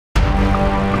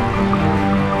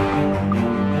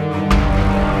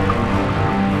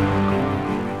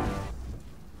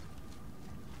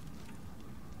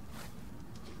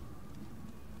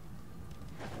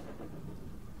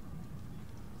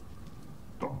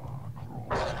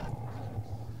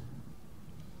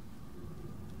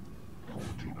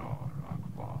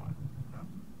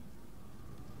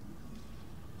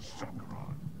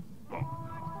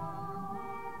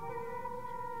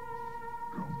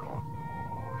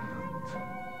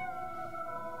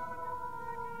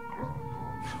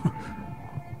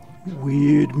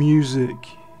Weird music.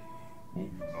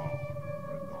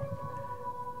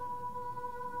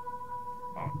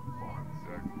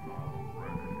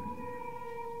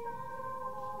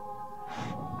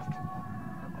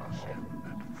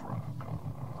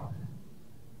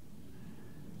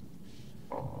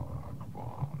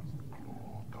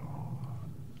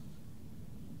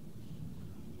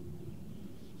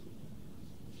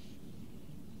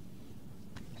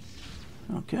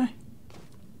 Okay.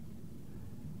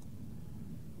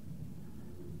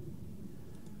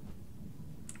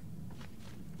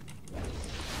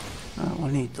 We'll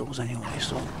need those anyway,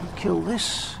 so we'll kill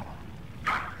this.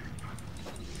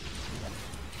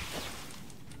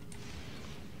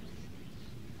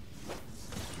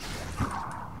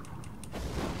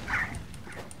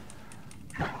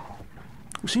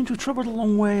 We seem to have travelled a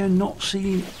long way and not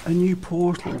seen a new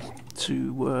portal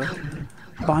to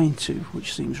bind to,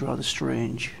 which seems rather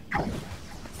strange.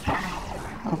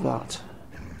 Have that.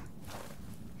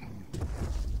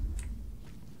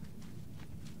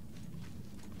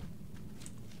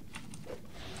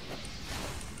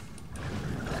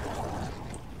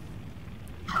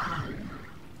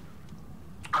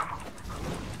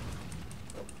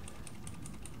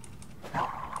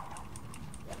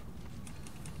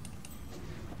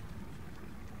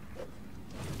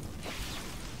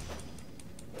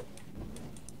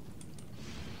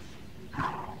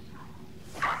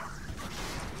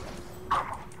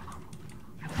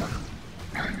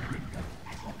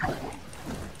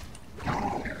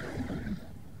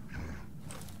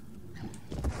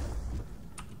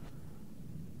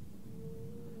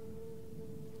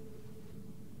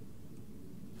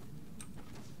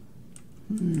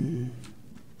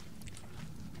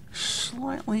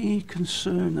 Slightly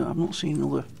concerned that I've not seen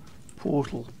another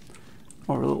portal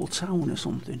or a little town or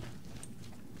something.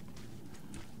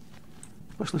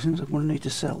 Especially since I'm going to need to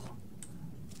sell.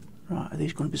 Right, are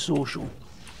these going to be social?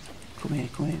 Come here,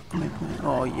 come here, come here, come here.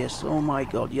 Oh yes, oh my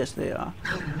god, yes they are.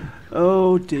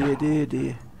 Oh dear, dear,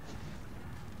 dear.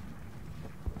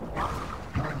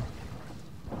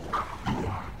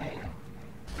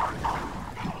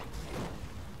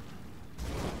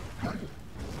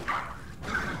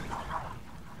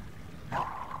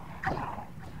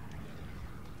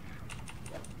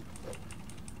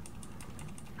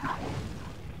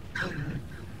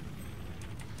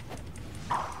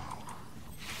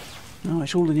 No,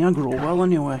 it's holding the aggro well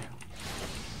anyway.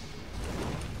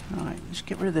 Right, let's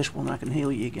get rid of this one, I can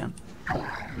heal you again.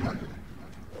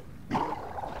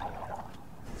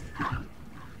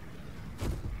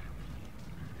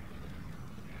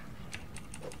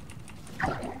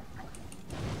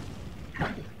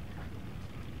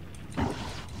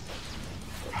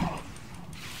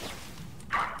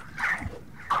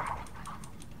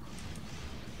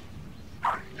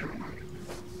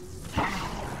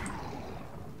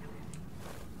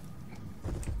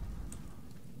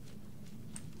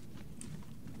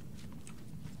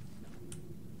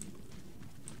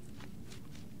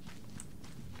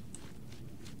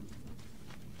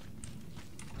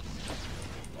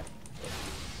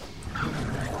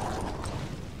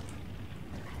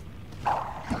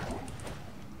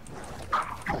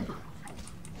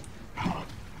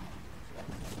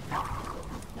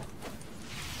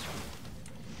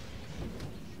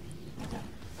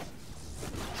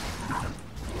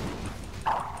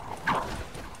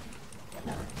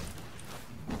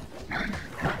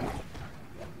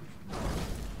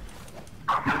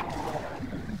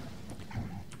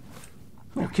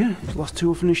 Okay, the last two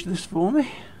will finish this for me.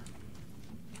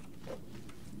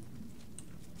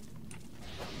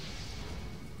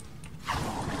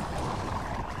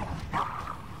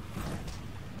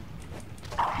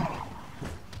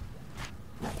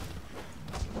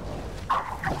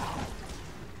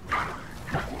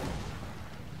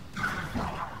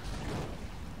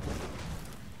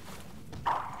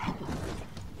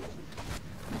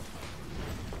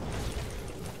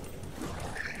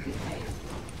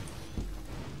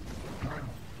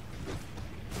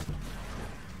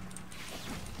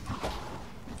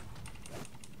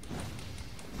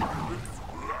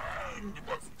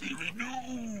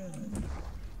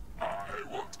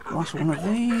 Last one of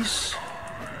these.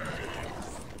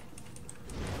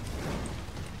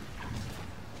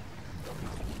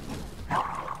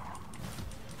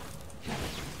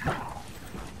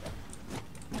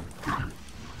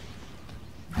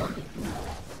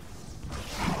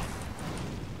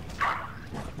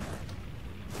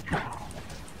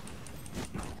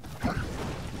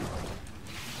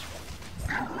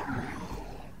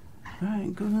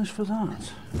 Thank goodness for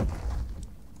that.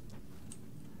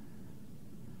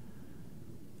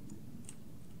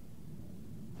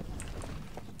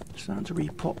 Starting to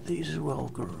repop these as well.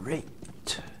 Great.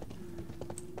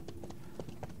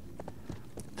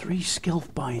 3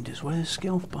 skelf binders. Where's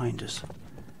skelf binders?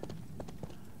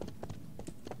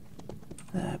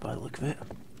 There, by the look of it.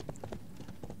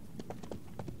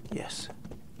 Yes.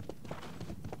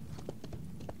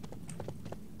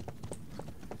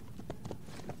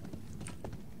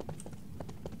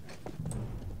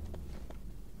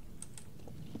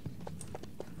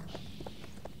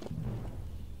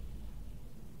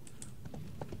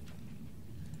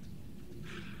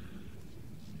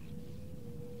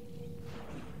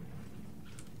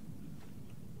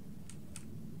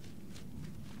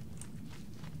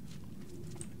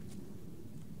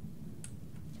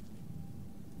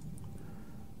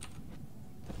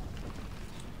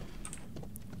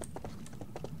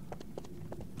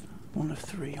 One of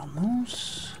 3 on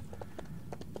those.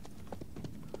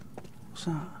 What's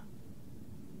that?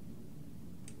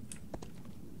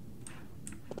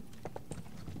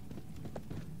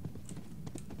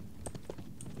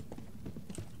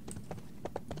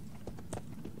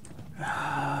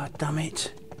 Ah, damn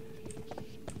it.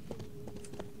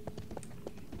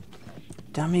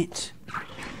 Damn it.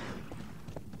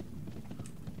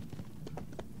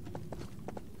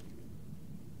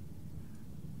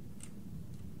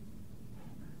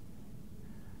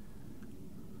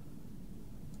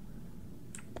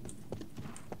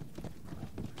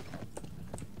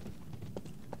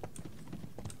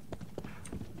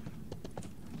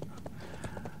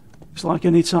 It's like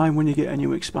any time when you get a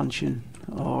new expansion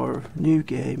or new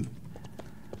game,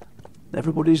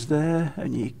 everybody's there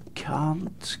and you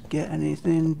can't get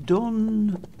anything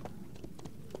done.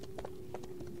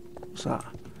 What's that?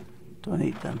 Do I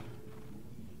need them?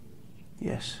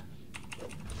 Yes.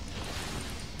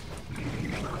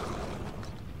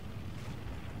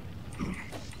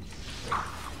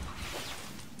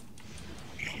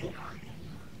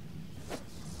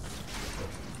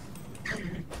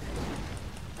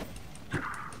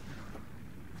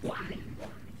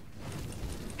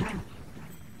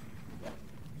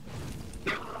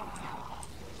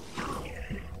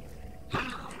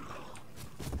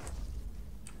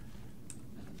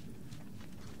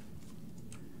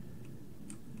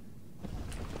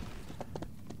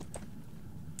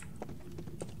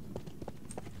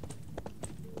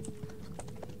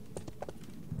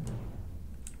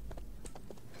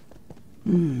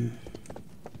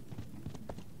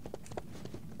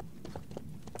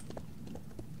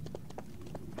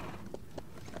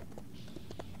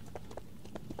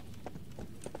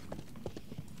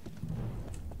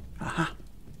 Aha.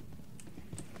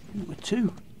 Number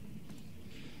 2.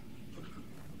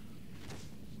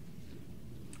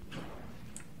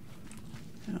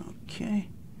 Okay.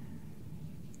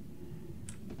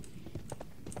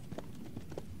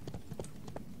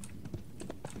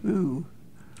 Ooh.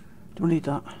 Do I need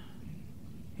that?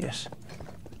 Yes.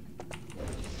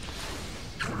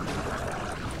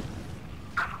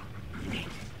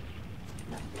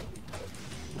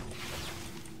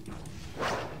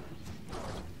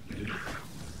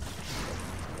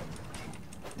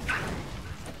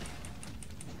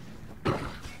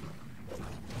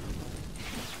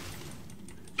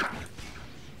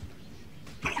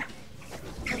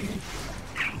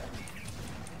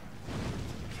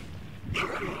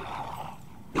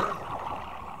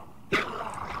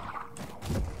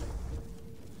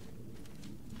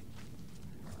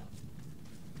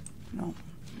 No.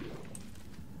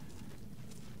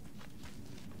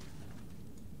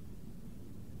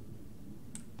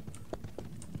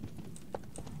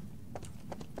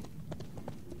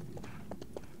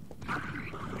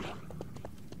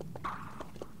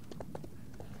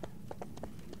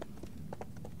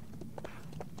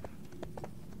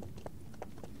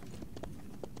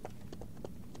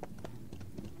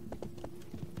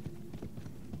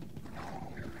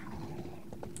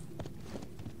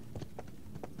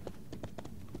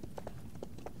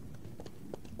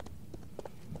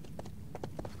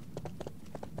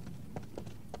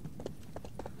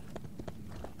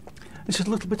 It's a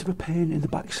little bit of a pain in the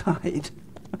backside.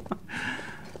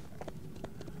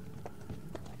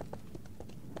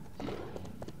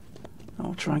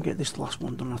 I'll try and get this last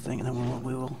one done, I think, and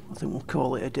then we'll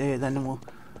call it a day. Then we'll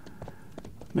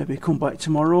maybe come back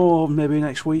tomorrow or maybe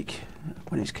next week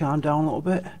when it's calmed down a little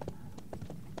bit.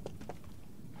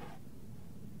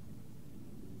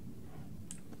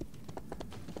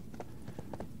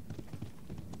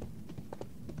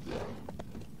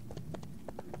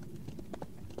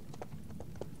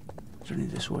 Is there any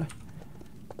this way?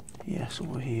 Yes,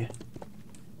 over here.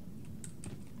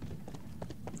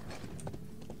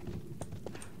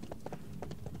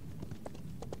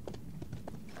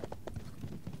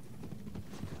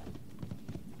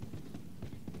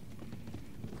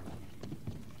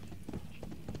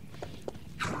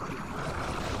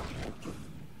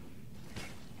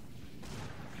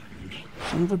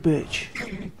 son of a bitch.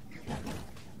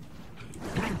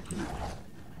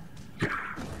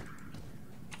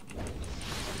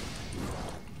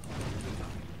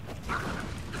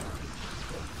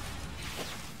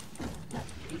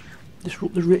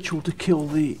 Disrupt the ritual to kill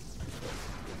the...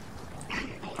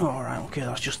 Alright, okay,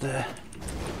 that's just there.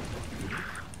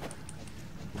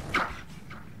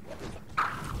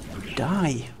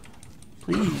 Die.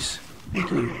 Please.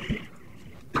 Thank you.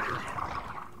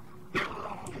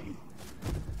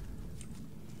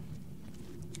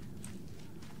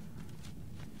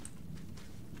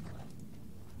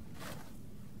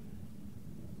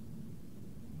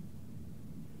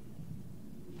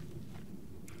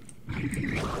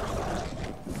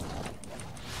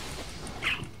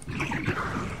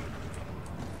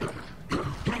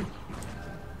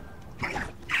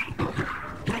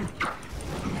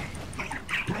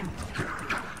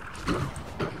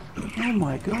 Oh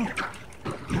my god.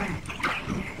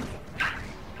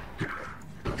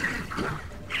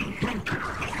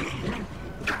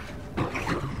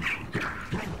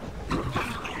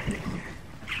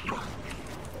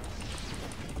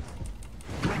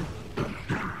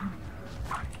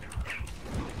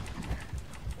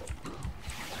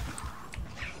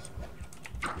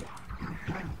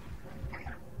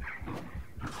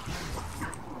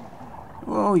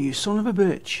 Oh, you son of a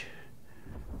bitch.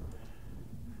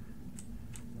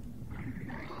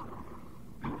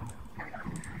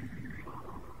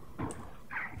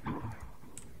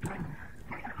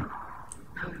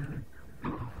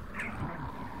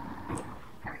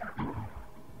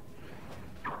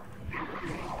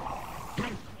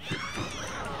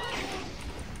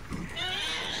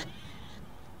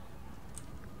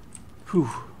 Whew.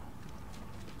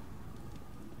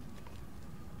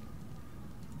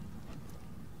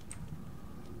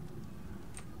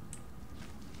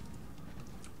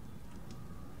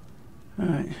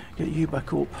 Alright, get you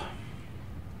back up.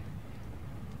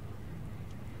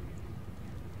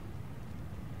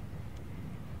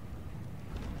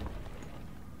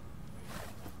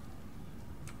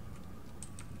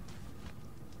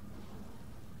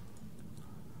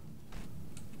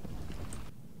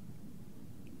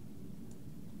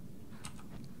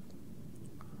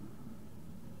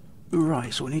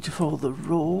 Right, so we need to follow the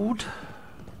road.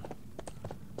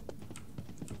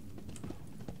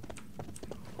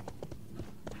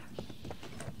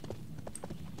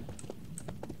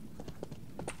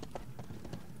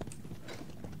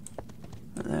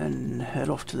 And then head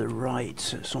off to the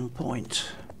right at some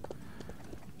point.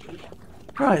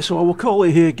 Right, so I will call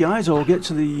it here, guys. I'll get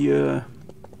to the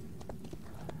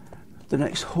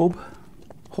next hub,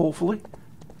 hopefully.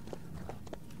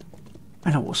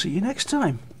 And I will see you next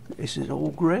time. This is All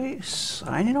Grey,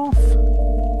 signing off.